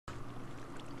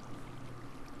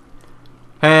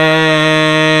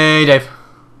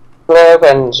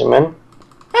Benjamin.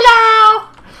 Hello!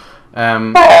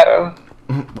 Hello.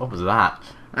 What was that?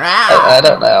 I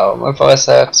don't know. My voice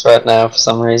hurts right now for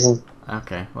some reason.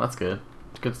 Okay, well that's good.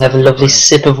 Good Have stuff. a lovely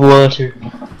sip of water.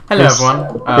 Hello Nice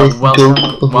everyone.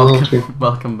 water.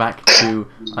 Welcome back to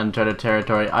Uncharted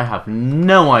Territory. I have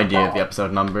no idea the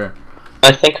episode number.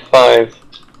 I think 5.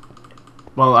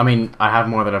 Well, I mean, I have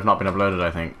more that have not been uploaded, I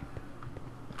think.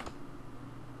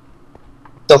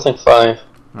 Still think 5.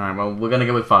 Alright, well, we're gonna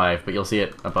go with 5, but you'll see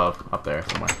it above, up there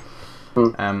somewhere.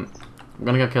 I'm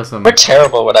gonna go kill some... We're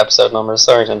terrible with episode numbers,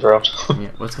 sorry to interrupt.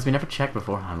 Yeah, well, it's because we never checked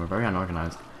beforehand, we're very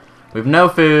unorganized. We've no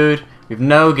food, we've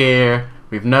no gear,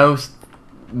 we've no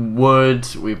wood,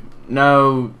 we've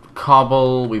no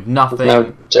cobble, we've nothing.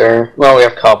 No dirt. Well, we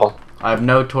have cobble. I have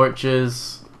no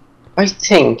torches. I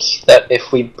think that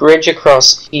if we bridge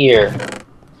across here...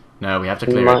 No, we have to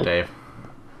clear it, Dave.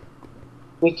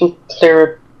 We can clear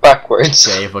it backwards.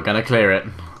 Dave, we're gonna clear it.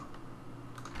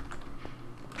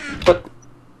 But...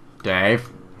 Dave.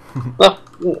 No,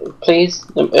 please.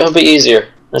 It'll be easier,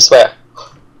 I swear.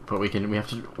 But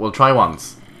we'll try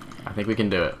once. I think we can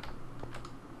do it.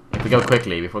 If we go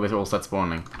quickly, before they all start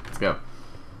spawning. Let's go.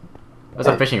 There's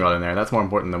a fishing rod in there, that's more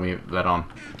important than we let on.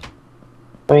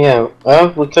 Oh yeah,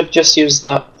 well, we could just use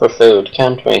that for food,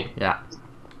 can't we? Yeah.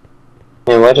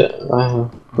 Yeah, why did...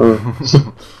 Well,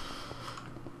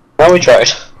 we tried.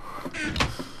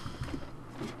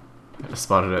 I just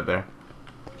spotted it there.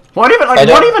 What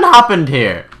even happened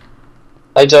here?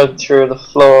 I dug through the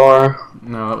floor.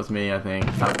 No, that was me, I think.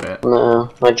 That bit. No,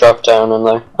 I dropped down in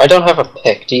there. I don't have a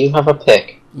pick. Do you have a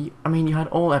pick? I mean, you had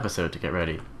all episode to get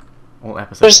ready. All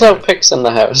episode. There's no picks in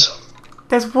the house.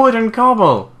 There's wood and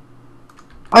cobble.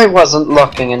 I wasn't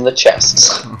looking in the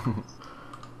chests.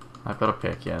 I've got a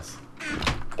pick, yes.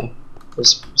 Okay.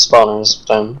 There's spawners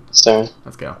downstairs.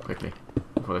 Let's go, quickly.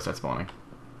 Before they start spawning.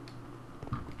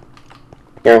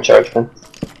 You're in charge, man.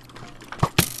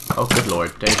 Oh, good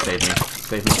lord. Dave, save me.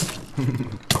 Save me.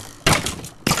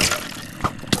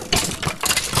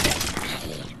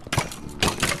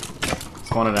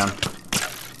 Spawn it down.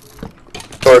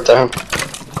 Throw it down.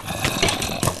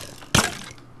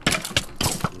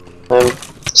 I'm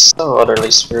so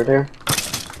utterly screwed here.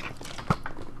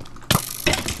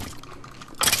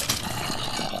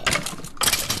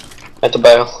 At the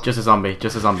bail. Just a zombie,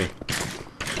 just a zombie.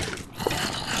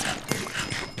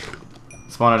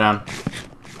 Spawn it down.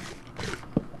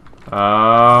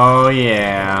 Oh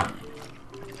yeah.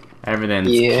 Everything's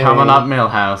coming up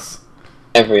Millhouse.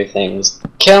 Everything's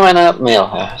coming up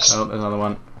Millhouse. Oh, there's another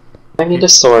one. I need a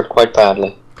sword quite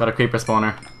badly. Got a creeper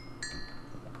spawner.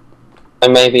 I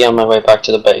may be on my way back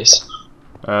to the base.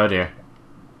 Oh dear.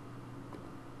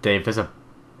 Dave, there's a...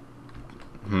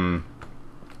 I'm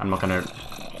not gonna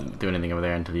do anything over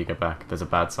there until you get back. There's a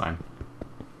bad sign.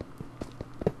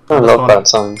 I love bad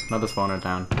signs. Another spawner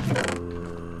down.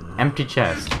 Empty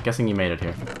chest. Guessing you made it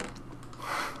here.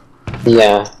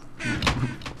 Yeah.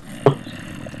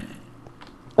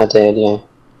 I did, yeah.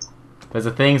 There's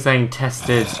a thing saying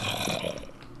tested.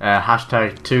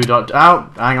 Hashtag 2. Oh,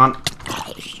 hang on.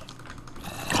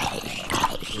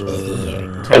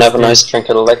 Gonna have a nice drink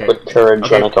of liquid courage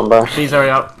when I come back. Please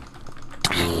hurry up.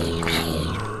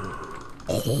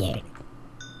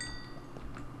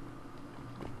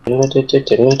 Boom,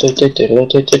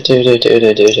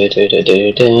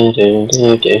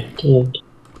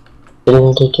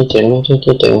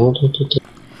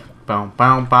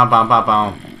 boom, boom, boom, boom,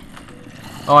 boom.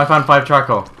 Oh, I found 5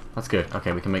 charcoal. That's good.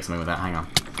 Okay, we can make something with that. Hang on.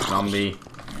 Zombie,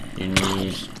 you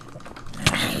need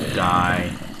to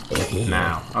die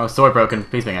now. Oh, sword broken.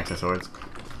 Please bring extra swords.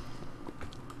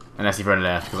 Unless you've already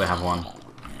left, because I have one.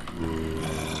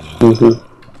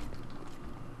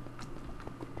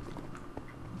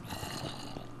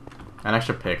 An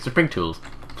extra pick. Just bring tools.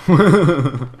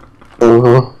 We're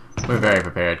very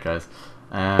prepared, guys.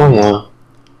 Oh yeah.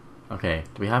 Okay,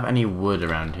 do we have any wood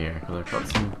around here? Because I've got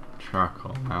some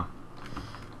charcoal now.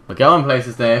 We're going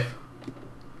places, Dave.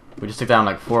 We just took down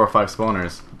like 4 or 5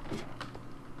 spawners.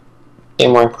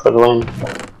 Teamwork for the win.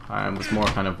 I was more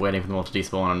kind of waiting for them all to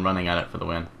despawn and running at it for the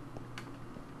win.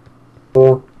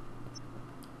 Yeah.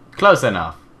 Close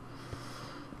enough.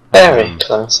 Very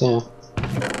close, yeah.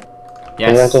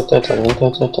 Yes. I've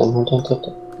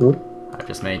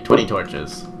just made 20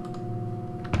 torches.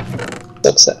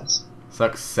 Success.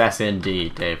 Success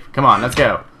indeed, Dave. Come on, let's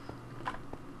go.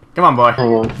 Come on, boy.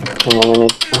 Hang on.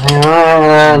 Hang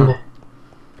on.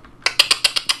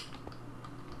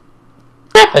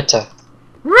 Rapita.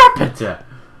 Rapita.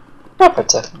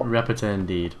 Rapita. Rapita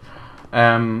indeed.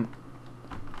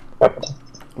 Rapita.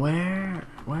 Where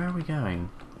are we going?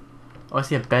 Oh, I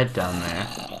see a bed down there.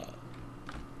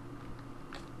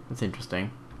 That's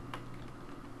interesting.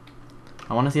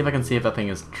 I want to see if I can see if that thing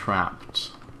is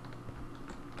trapped.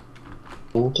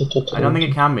 I don't think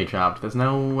it can be trapped. There's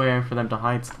nowhere for them to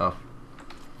hide stuff.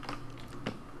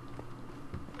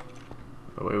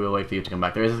 But we will wait for you to come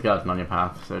back. There is a skeleton on your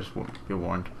path, so just be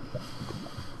warned.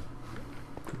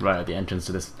 Right at the entrance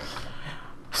to this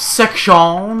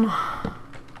section.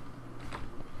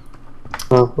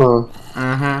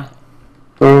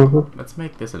 Let's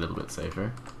make this a little bit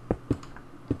safer.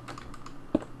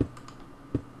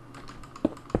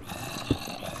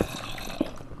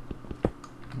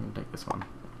 Take this one.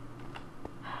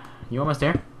 You almost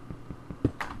there?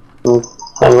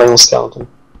 Handling a skeleton.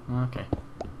 Okay.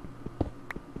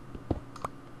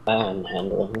 And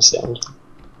handling a skeleton.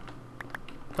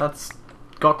 That's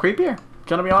got creepier,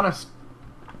 gonna be honest.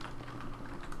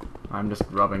 I'm just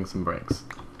rubbing some bricks.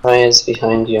 I is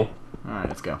behind you. Alright,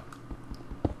 let's go.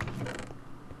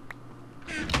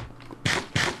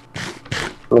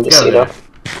 Let me just see that.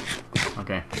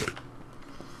 Okay.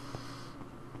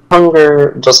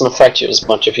 Hunger doesn't affect you as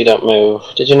much if you don't move.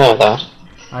 Did you know that?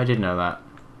 I did know that.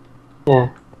 Yeah.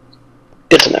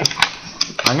 Good to know.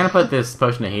 I'm gonna put this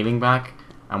potion of healing back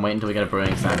and wait until we get a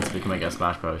brewing stand so we can make a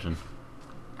splash potion.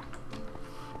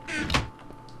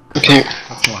 Okay.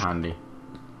 That's more handy.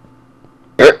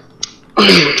 Go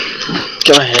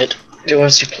ahead. Do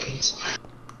as you please.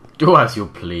 Do as you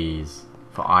please.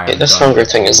 For I am this done. hunger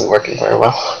thing isn't working very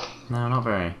well. No, not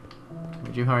very.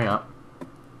 Would you hurry up?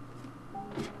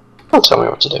 Don't tell me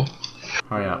what to do.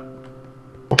 Hurry up.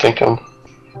 Okay, come on.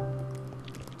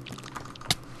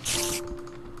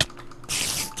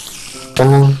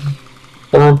 Dun,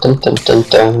 dun, dun, dun, dun,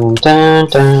 dun, dun,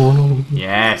 dun.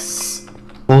 Yes!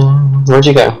 Where'd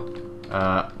you go?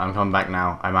 I'm coming back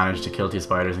now. I managed to kill 2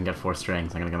 spiders and get 4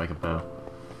 strings. I'm gonna go make a bow.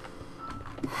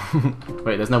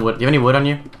 Wait, there's no wood. Do you have any wood on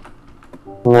you?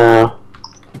 No.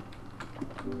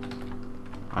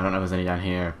 I don't know if there's any down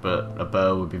here, but a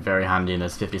bow would be very handy and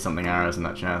there's 50 something arrows in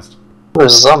that chest.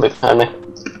 There's a zombie behind me.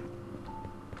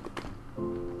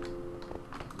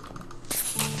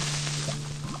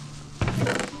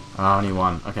 Oh, only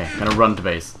one. Okay, I'm gonna run to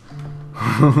base.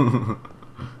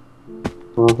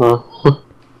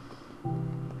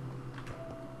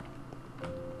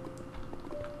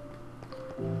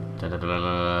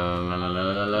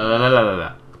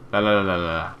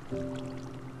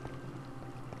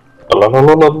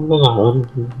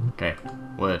 Okay,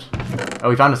 wood. Oh,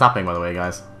 we found a sapling, by the way,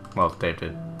 guys. Well, Dave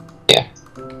did. Yeah.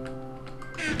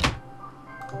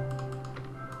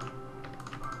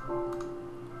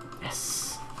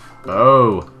 Yes.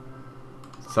 Oh.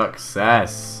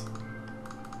 Success.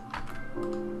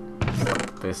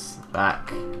 Stop this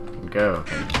back and go.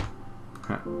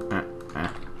 Okay.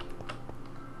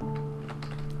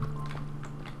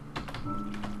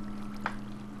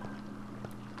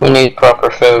 We need proper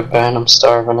food, Ben. I'm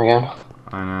starving again.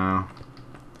 I know.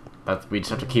 But we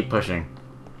just have to keep pushing.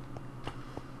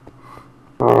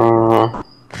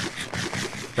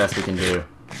 Best we can do.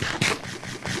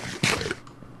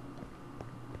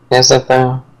 Is it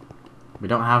though? We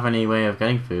don't have any way of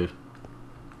getting food.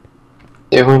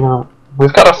 Do we not?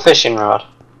 We've got a fishing rod.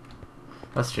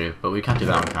 That's true, but we can't do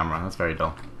that on camera. That's very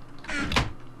dull.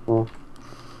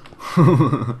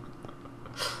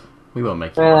 We won't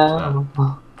make you watch that.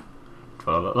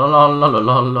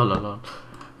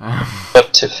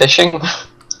 Up to fishing?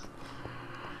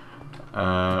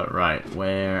 Right,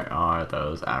 where are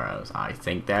those arrows? I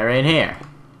think they're in here.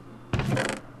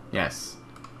 Yes.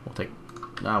 We'll take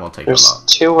a lot. There's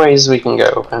 2 ways we can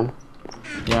go, Ben.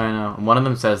 Yeah, I know. One of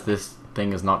them says this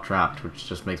thing is not trapped, which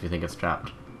just makes me think it's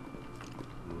trapped.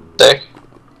 Stick?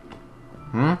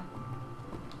 Hmm?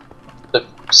 The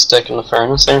stick in the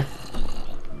furnace here?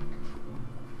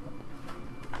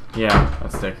 Yeah,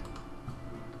 that's stick.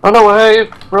 Run away!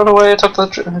 Run away! I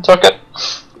took it!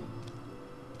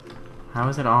 How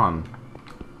is it on?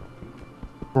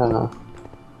 I don't know.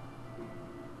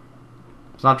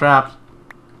 It's not trapped.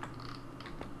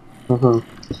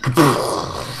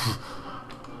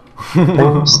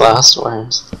 Famous last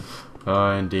words.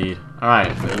 Oh, indeed.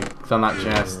 Alright, so it's on that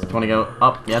chest. Do you want to go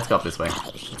up? Yeah, let's go up this way.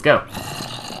 Let's go.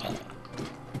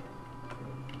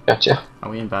 Gotcha. Are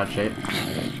we in bad shape?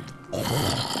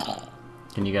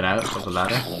 Can you get out of the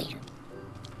ladder?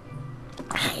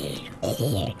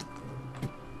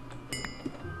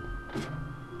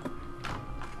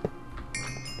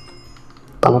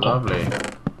 Lovely.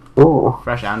 Ooh.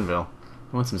 Fresh anvil.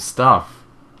 I want some stuff.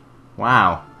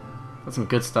 Wow. That's some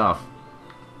good stuff.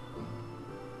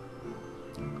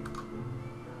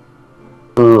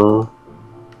 Ooh.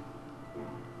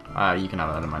 You can have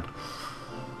it, I don't mind.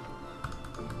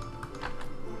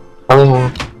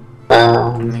 Oh,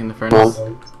 Anything in the furnace?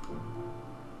 No.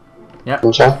 Yep.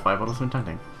 You sure? 5 bottles of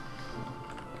hunting.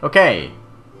 Okay.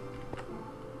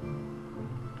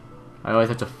 I always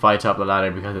have to fight up the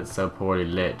ladder because it's so poorly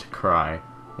lit. Cry.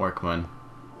 Workman.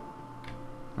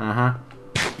 Uh-huh.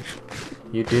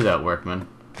 You do that, workman.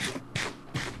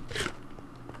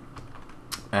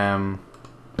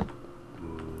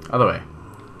 Other way.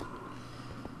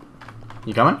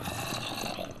 You coming?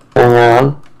 Hang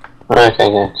on.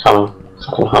 Okay, yeah, coming.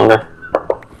 Fucking hunger.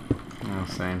 Oh,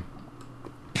 same.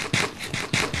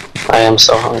 I am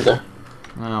so hungry.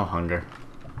 Oh, hunger.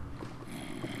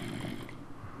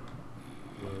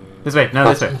 This way, no,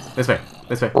 this way, this way,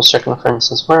 this way. I was checking the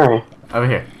furnaces. Where are you? Over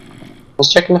here. I was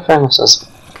checking the furnaces.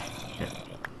 Here.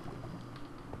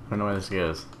 I don't know where this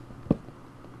goes.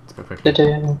 Let's go quickly.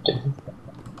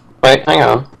 Wait, hang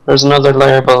on. There's another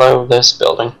layer below this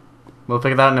building. We'll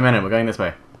figure that out in a minute. We're going this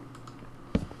way.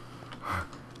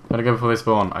 Gotta go before they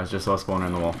spawn. I just saw a spawner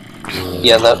in the wall.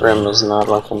 Yeah, that room does not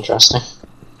look interesting.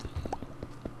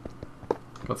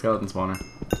 Got skeleton spawner.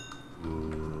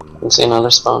 I can see another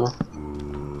spawner.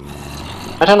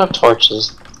 I don't have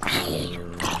torches.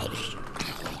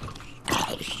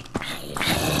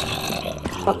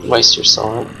 Don't waste your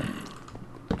sword.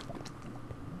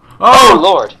 Oh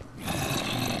lord!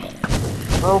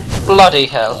 Oh bloody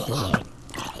hell.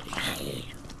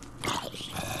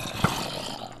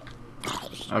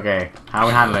 Okay, how are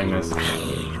we handling this?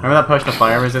 Remember that potion of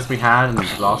fire resist we had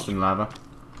and lost in lava?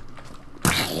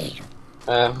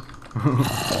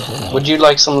 Would you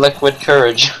like some liquid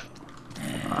courage?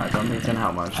 I don't think it's gonna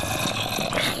help much.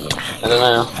 I don't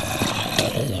know.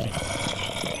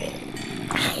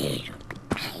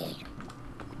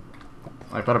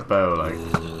 I've got a bow, like,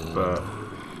 but...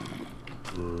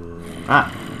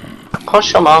 Ah!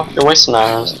 Push them off, you're wasting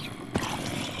arrows.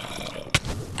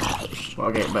 Well,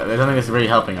 okay, but I don't think it's really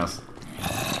helping us.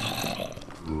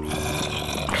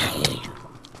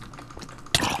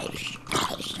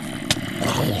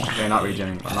 Okay, not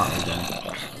regenerating. I'm not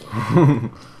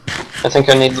regenerating. I think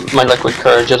I need my liquid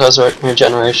courage, it has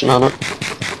regeneration on it.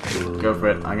 Go for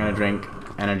it. I'm gonna drink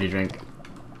energy drink.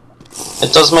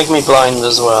 It does make me blind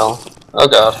as well. Oh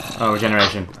god. Oh,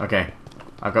 regeneration. Okay.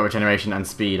 I've got regeneration and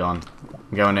speed on.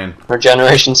 I'm going in.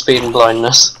 Regeneration, speed, and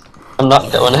blindness. I'm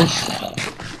not going in.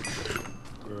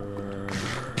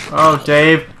 Oh,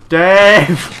 Dave!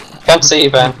 Dave! Can't see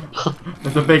you, Ben.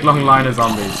 There's a big long line of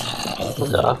zombies. Oh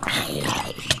god.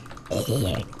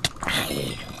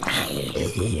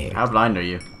 How blind are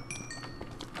you?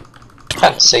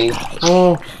 Can't see.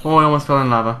 Oh, I almost fell in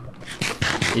lava.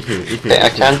 Eat food, eat food. Okay, I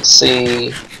can't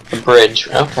see the bridge.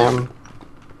 Okay, I'm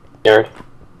scared.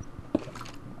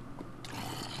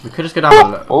 We could just go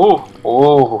down the... Ooh.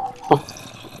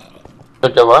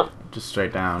 Could go what? Just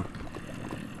straight down.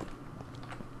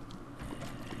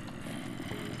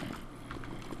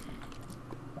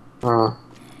 What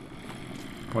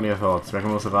are your thoughts? Reckon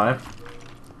we'll survive?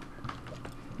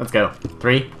 Let's go.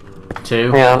 3,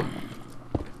 2... Yeah.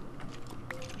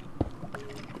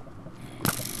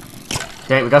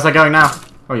 Okay, we gotta start going now.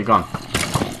 Oh, you've gone.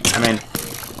 I'm in.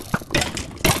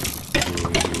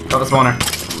 Got the spawner.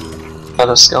 Got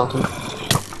a skeleton.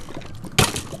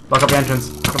 Block up the entrance.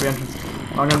 Block up the entrance.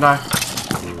 Oh, I'm gonna die.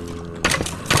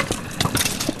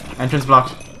 Entrance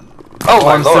blocked. Oh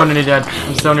my I'm lord. so nearly dead.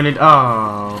 I'm so nearly...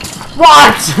 Oh.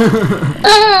 What?!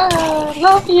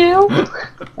 Love you!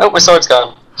 Oh, my sword's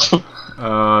gone.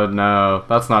 Oh, no.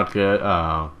 That's not good.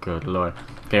 Oh, good lord.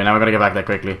 Okay, now we're gonna get back there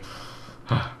quickly.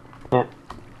 Yeah.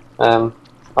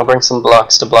 I'll bring some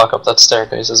blocks to block up that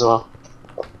staircase as well.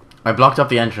 I blocked up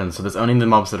the entrance, so there's only the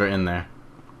mobs that are in there.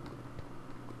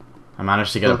 I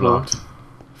managed to get it blocked.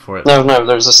 For it. No,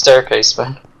 there's a staircase,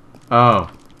 Ben. Oh.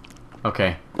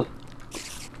 Okay.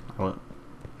 Well,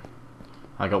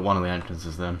 I got one of the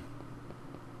entrances then.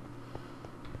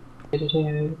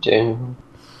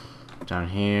 Down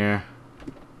here.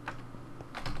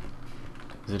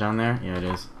 Is it down there? Yeah, it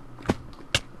is.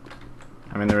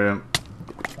 I'm in the room.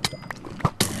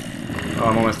 Oh,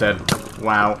 I'm almost dead.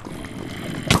 Wow.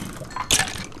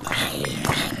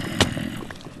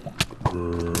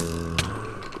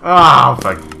 Oh,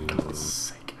 for God's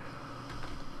sake.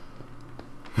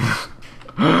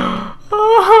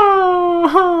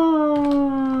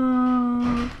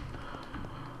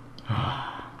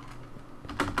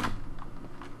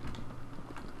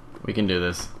 We can do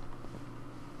this.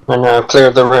 I now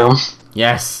cleared the room.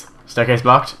 Yes. Staircase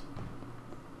blocked?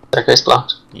 Staircase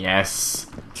blocked. Yes.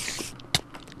 That's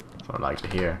what I'd like to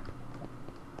hear.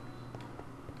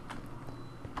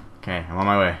 Okay, I'm on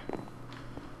my way.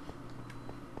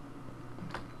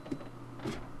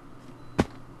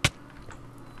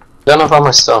 Don't have all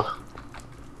my stuff.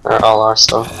 Or all our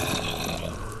stuff.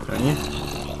 Don't you?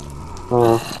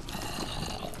 Mm.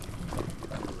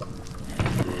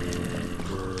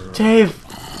 Dave!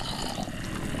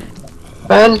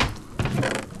 Ben!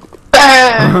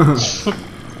 Ben!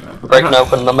 Breaking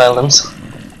open the melons.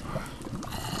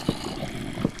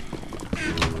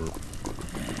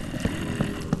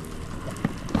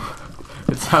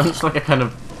 It sounds like a kind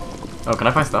of... Oh, can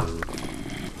I find stuff?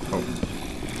 Oh.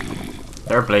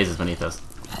 There are blazes beneath us.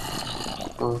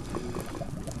 Mm.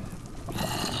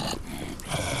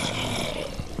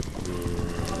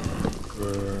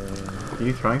 Are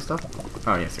you throwing stuff?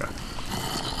 Oh, yes, you are.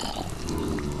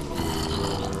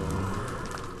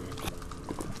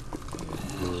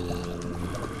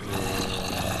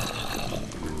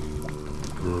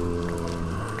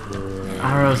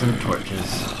 Arrows and torches.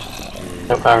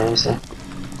 No arrows there.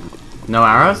 No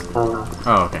arrows? Oh,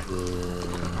 Oh, okay.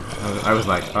 I was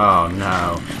like, oh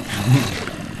no.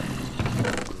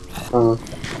 no.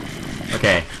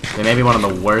 Okay, they may be one of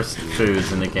the worst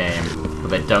foods in the game, but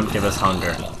they don't give us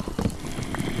hunger.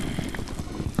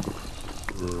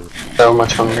 So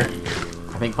much hunger.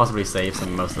 I think possibly save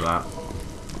most of that.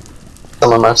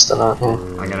 Some of most of that, yeah.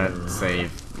 I'm gonna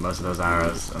save most of those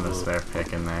arrows and the spare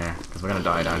pick in there, because we're gonna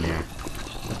die down here.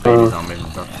 There's baby zombies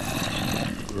and stuff.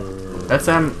 Let's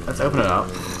open it up.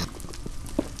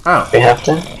 Oh. We have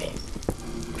to?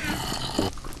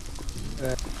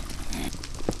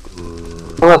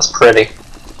 Well, that's pretty.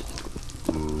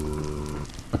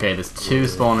 Okay, there's 2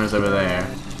 spawners over there.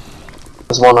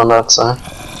 There's one on that side.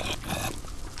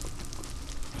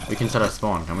 We can set our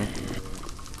spawn, can we?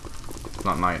 It's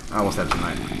not night. Oh, we'll set it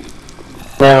tonight.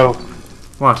 No,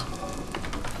 What?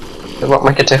 it won't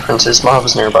make a difference. There's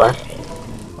mobs nearby.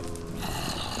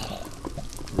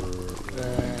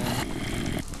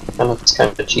 And it's kind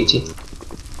of cheaty.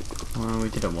 Well, we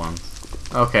did it once.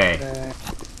 Okay.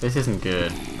 This isn't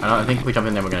good. I think if we jump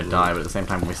in there we're gonna die, but at the same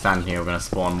time when we stand here we're gonna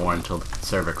spawn more until the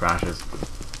server crashes.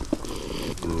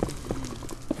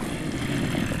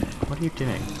 What are you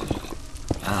doing?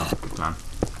 Oh, good plan.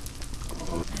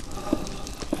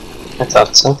 I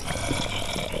thought so.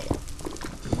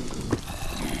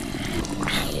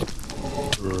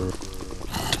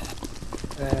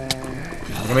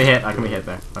 I can be hit, I can be hit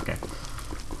there. Okay.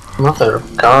 Mother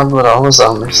of God with all the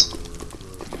zombies.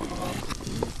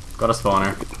 Got a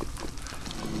spawner.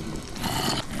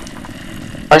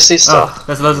 I see stuff. Oh,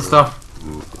 there's loads of stuff.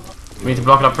 We need to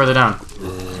block it up further down.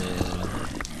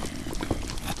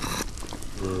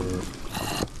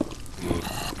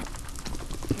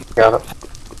 Got it.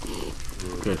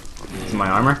 Good. Is it my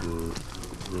armor?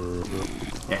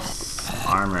 Yes,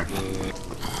 armor.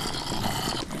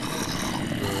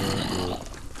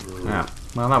 Yeah,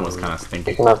 well that was kind of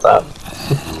stinky. You can have that.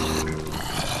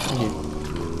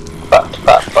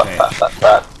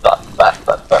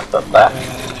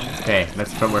 Okay,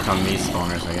 let's put work on these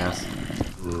spawners, I guess.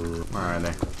 Where are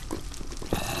they?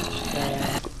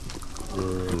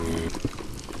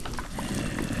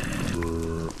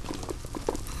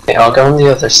 Okay, I'll go on the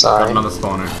other Got side. another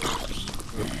spawner.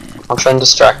 I'll try and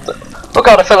distract them. Oh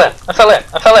god, I fell in! I fell in!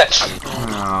 I fell in!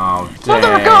 Oh,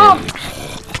 Mother of dang. God!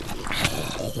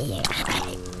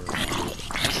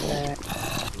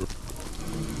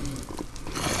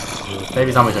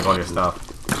 Baby zombie took all your stuff.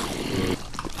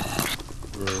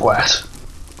 What?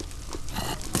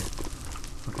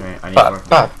 Okay, I need more.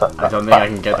 I don't think I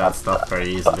can get that stuff very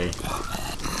easily.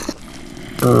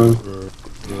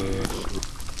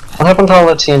 What happened to all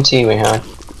the TNT we had?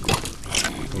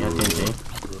 You have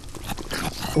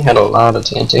TNT? We had a lot of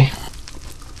TNT.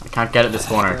 I can't get at this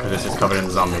spawner because it's just covered in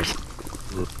zombies.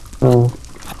 Mm.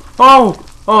 Oh!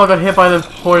 Oh, I got hit by the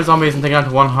poor zombies and taken out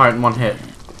to 1 heart in 1 hit.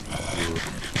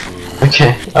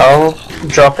 Okay, I'll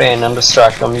drop in and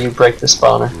distract them. You break the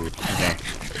spawner. Okay.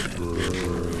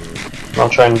 I'll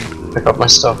try and pick up my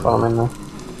stuff while I'm in there.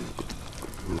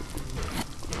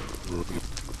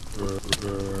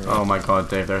 Oh my god,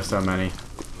 Dave, there are so many.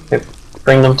 Okay,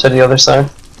 bring them to the other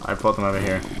side. I brought them over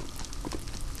here.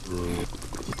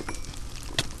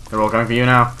 They're all coming for you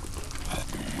now.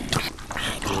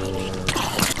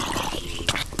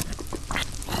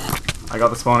 I got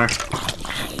the spawner.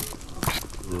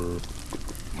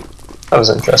 That was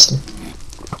interesting.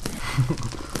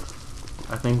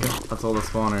 I think that's all the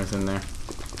spawners in there.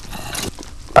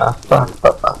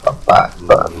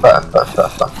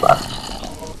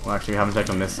 Well, actually, we haven't checked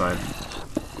on this side.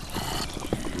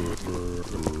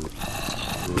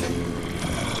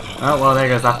 Oh, well, there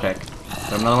goes that pick. Is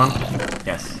there another one?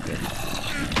 Yes, good.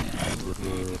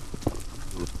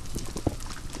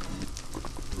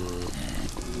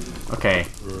 Okay,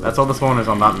 that's all the spawners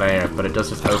on that layer, but it does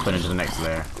just open into the next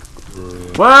layer.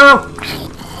 Whoa!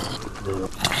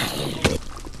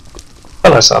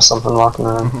 Thought I saw something walking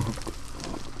around.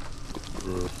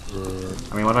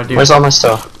 I mean, what do I do? Where's all my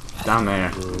stuff? Down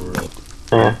there.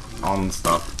 Yeah. On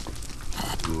stuff.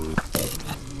 I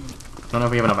don't know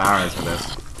if we have enough arrows for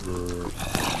this.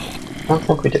 I don't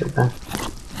think we do that.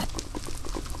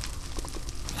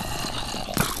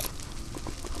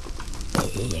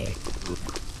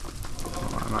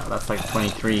 Oh, that's like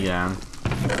 23 down.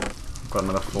 Got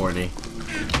another 40.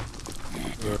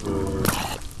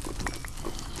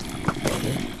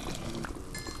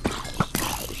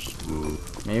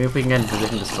 Maybe if we can get in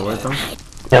position to sort them.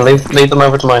 Yeah, leave them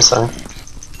over to my side.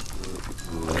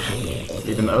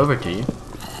 Lead them over to you.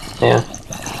 Yeah.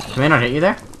 Can they not hit you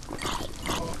there?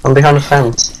 I'm behind the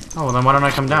fence. Oh, well then why don't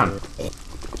I come down?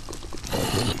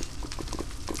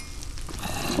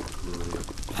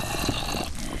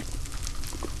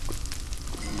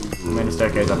 I made a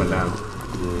staircase up and down.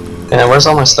 Yeah, where's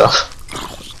all my stuff?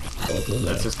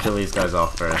 Let's just kill these guys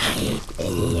off first.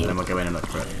 And then we'll go in and look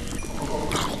for it.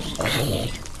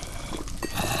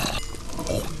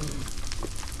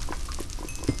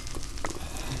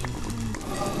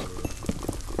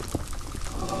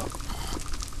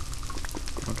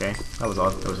 Okay, that was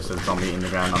odd. There was just a zombie in the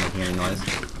ground not making any noise.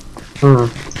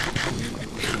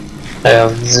 Yeah,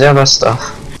 the other stuff.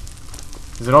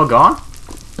 Is it all gone?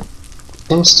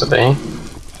 Seems to be.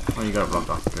 Oh, you got it blocked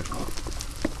off. Good.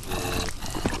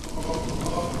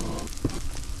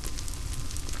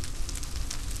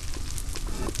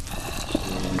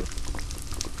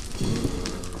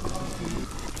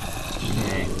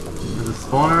 Okay, there's a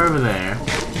spawner over there.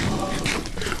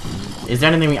 Is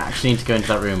there anything we actually need to go into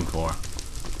that room for?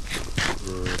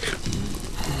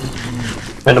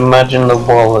 I'd imagine the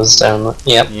wall is down there.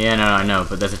 Yep. Yeah, no, I know,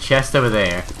 but there's a chest over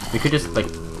there. We could just, like,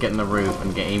 get in the roof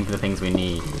and aim for the things we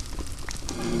need.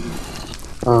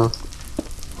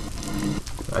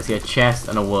 I see a chest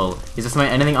and a wool. Is there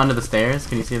anything under the stairs?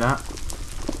 Can you see that?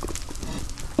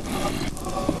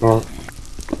 Yeah.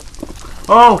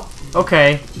 Oh!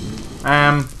 Okay.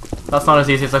 That's not as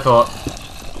easy as I thought.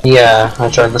 Yeah, I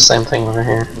tried the same thing over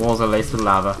here. Walls are laced with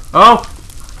lava. Oh!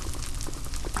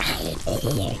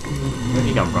 Where did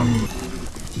he come from?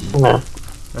 No.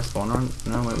 There's a spawner?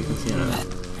 No, wait, we can see another.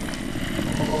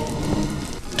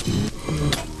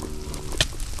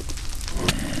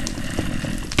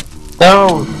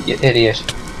 No, you idiot.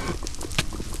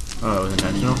 Oh, that was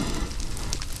intentional?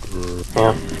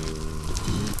 Yeah.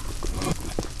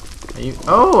 Are you...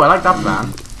 Oh, I like that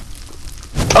plan.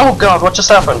 Oh god, what just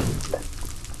happened?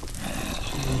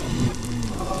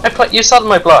 You saw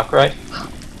my block, right?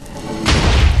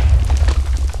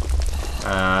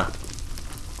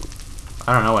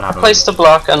 I don't know what I happened. placed a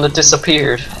block and it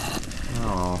disappeared.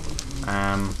 Oh,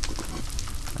 I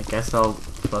guess I'll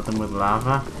flood them with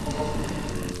lava.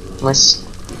 My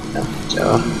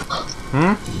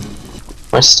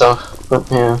my stuff, but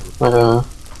yeah, I don't know.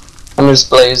 And there's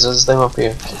blazes, they won't be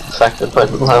affected by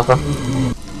the lava.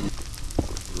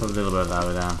 Put a little bit of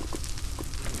lava down.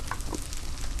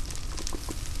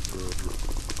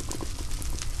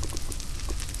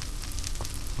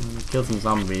 Killed some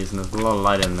zombies and there's a lot of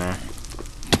light in there.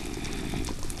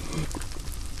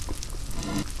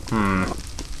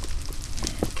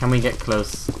 Can we get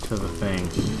close to the thing?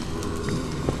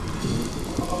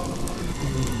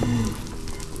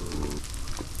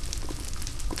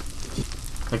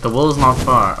 Like the wool's not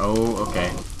far. Oh,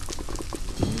 okay.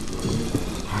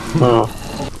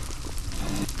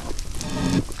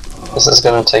 This is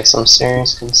gonna take some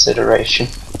serious consideration.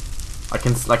 I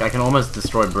can almost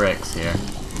destroy bricks here.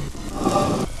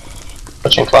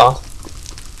 Touching cloth.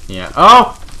 Yeah.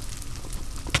 Oh!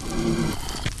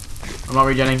 I'm not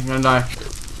regenning. I'm gonna die.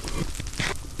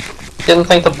 Didn't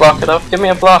think to block it up. Give me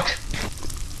a block.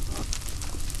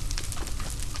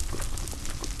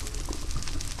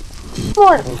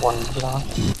 More than one block.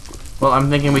 Well, I'm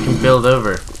thinking we can build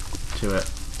over to it.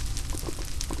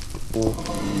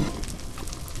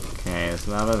 Okay, there's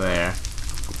lava there.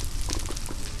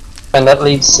 And that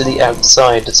leads to the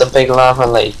outside. It's a big lava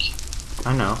lake.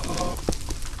 I know.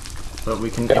 But we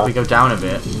can, if we go down a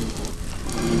bit.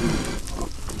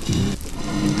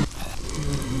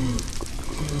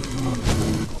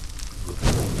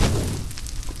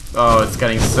 Oh, it's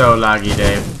getting so laggy,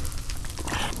 Dave.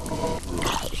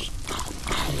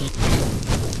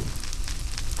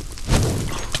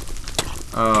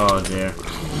 Oh dear.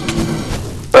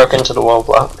 Broke into the wall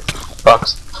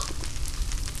box.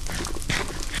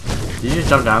 Did you just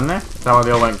jump down there? Is that why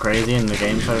they all went crazy and the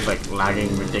game started like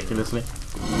lagging ridiculously?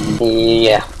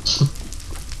 Yeah.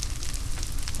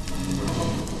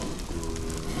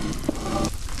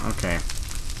 Okay.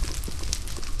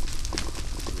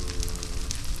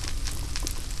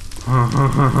 Give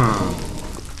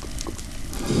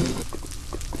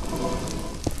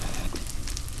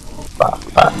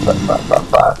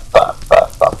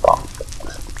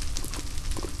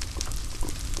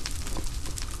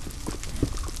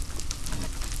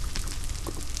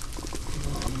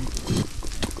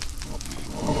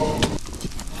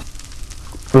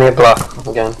me a block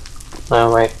again.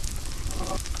 No, wait.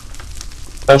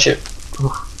 Don't shoot.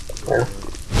 There.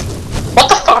 What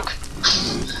the fuck?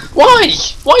 Why?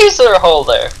 Why is there a hole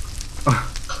there? I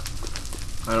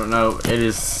don't know. It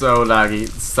is so laggy.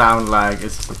 Sound lag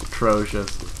is atrocious.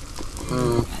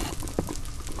 I'm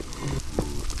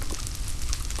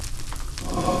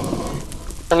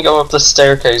gonna go up the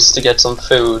staircase to get some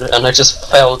food, and I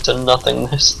just fell to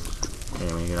nothingness.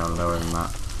 Okay, we can get on lower than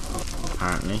that.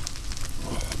 Apparently.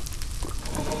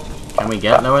 Can we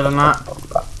get lower than that?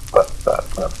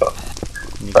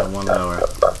 We need to get one lower.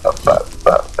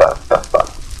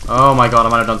 Oh my god, I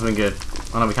might have done something good.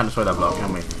 Oh no, we can't destroy that block,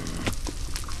 can we?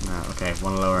 No, okay,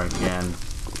 one lower again.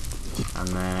 And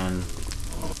then...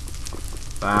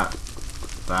 that.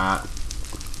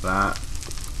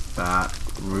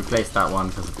 Replace that one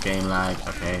because of game lag.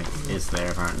 Okay, it is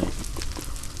there apparently.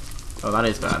 Oh, that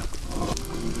is bad.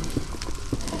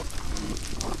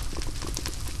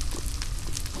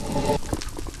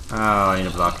 Oh, I need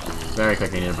a block. Very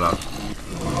quickly need a block.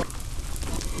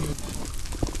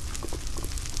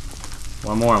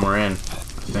 One more and we're in, I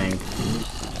think.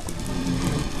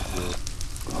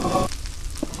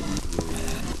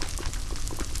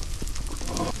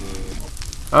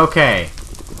 Okay.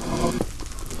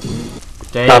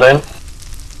 Dave, Not in?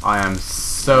 I am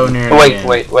so near. Wait. in.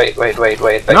 Wait.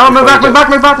 No, move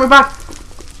back!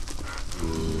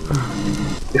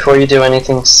 Before you do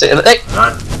anything, hey!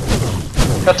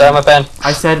 God damn it, Ben.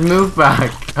 I said move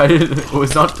back. It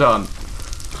was not done.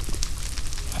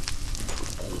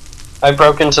 I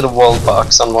broke into the wall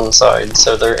box on one side,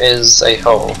 so there is a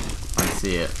hole. I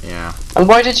see it, yeah. And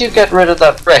why did you get rid of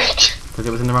that brick? Because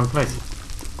it was in the wrong place.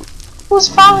 It was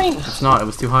fine. It's not, it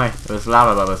was too high. It was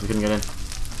lava above us, we couldn't get in.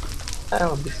 That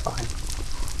would be fine.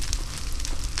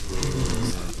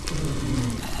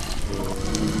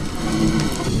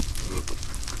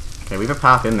 Okay, we have a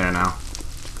path in there now.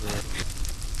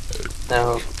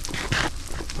 Now,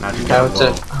 Now to how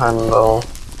to handle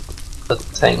the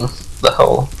thing, the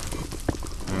hole.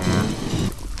 Yeah.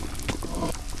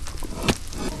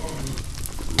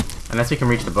 Unless we can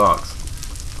reach the box.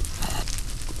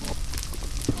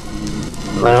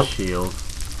 No. Shield.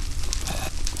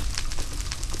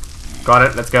 Got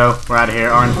it, let's go. We're out of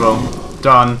here. Orange roll.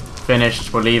 Done.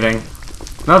 Finished. We're leaving.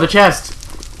 No, the chest!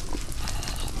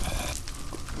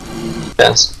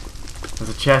 Yes. There's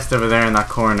a chest over there in that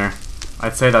corner.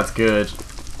 I'd say that's good.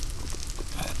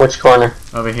 Which corner?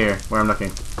 Over here, where I'm looking.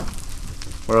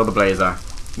 Where all the blaze are.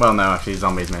 Well, no, actually,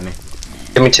 zombies mainly.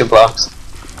 Give me 2 blocks.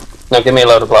 No, give me a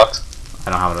load of blocks.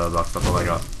 I don't have a load of blocks, that's all I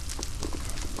got.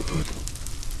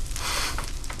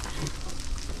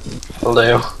 Will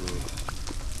do.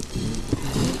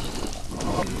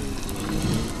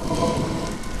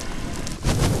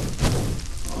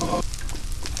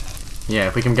 Yeah,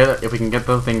 if we can get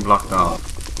the thing blocked off.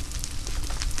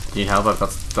 Do you need help? I've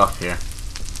got stuff here.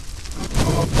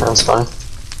 That's fine.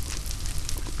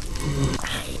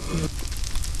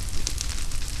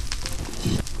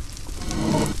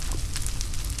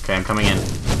 Okay, I'm coming in.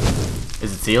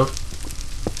 Is it sealed?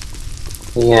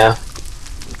 Yeah.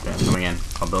 Okay, I'm coming in.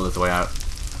 I'll build this way out.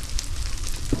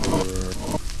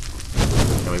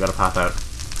 Okay, we got a path out.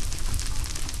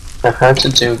 Now how to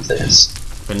do this?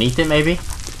 Beneath it, maybe?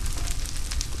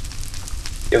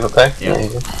 Give it back? Yeah. There you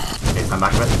go. Okay, stand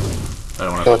back a bit. I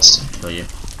don't want Go to kill you.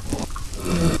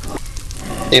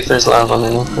 See if there's lava on the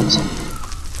entrance.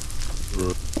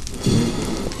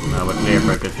 No, we're clear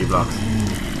for a good few blocks.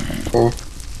 Yeah.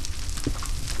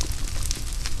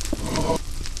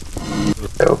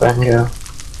 Go back and go.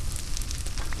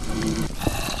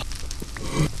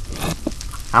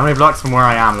 How many blocks from where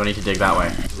I am do I need to dig that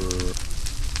way?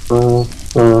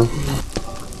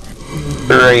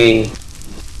 3.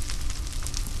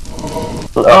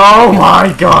 Oh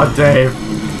my god, Dave!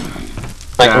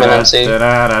 Like a minute, see?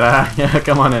 Yeah,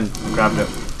 come on in. Grabbed it.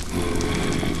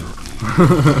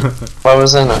 What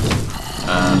was in it?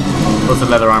 Plus of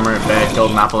leather armor, bed,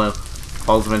 golden apple,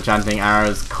 balls of enchanting,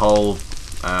 arrows, coal,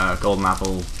 golden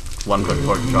apple, 1 quick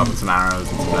pork chop, and some arrows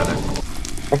and some leather.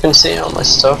 I can see all my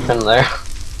stuff in there.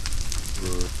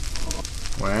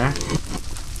 Where?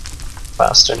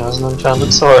 Bastard has an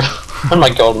enchanted sword. And my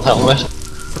golden helmet.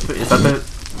 Is that the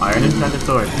iron enchanted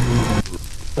sword?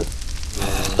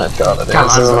 I've got it.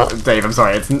 Dave, I'm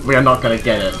sorry, we are not gonna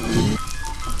get it.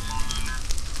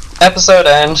 Episode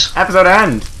end. Episode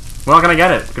end. We're not gonna get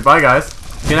it. Goodbye, guys.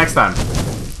 See you next time.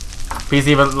 Please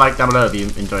leave a like down below if you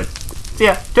enjoyed. See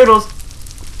ya. Toodles.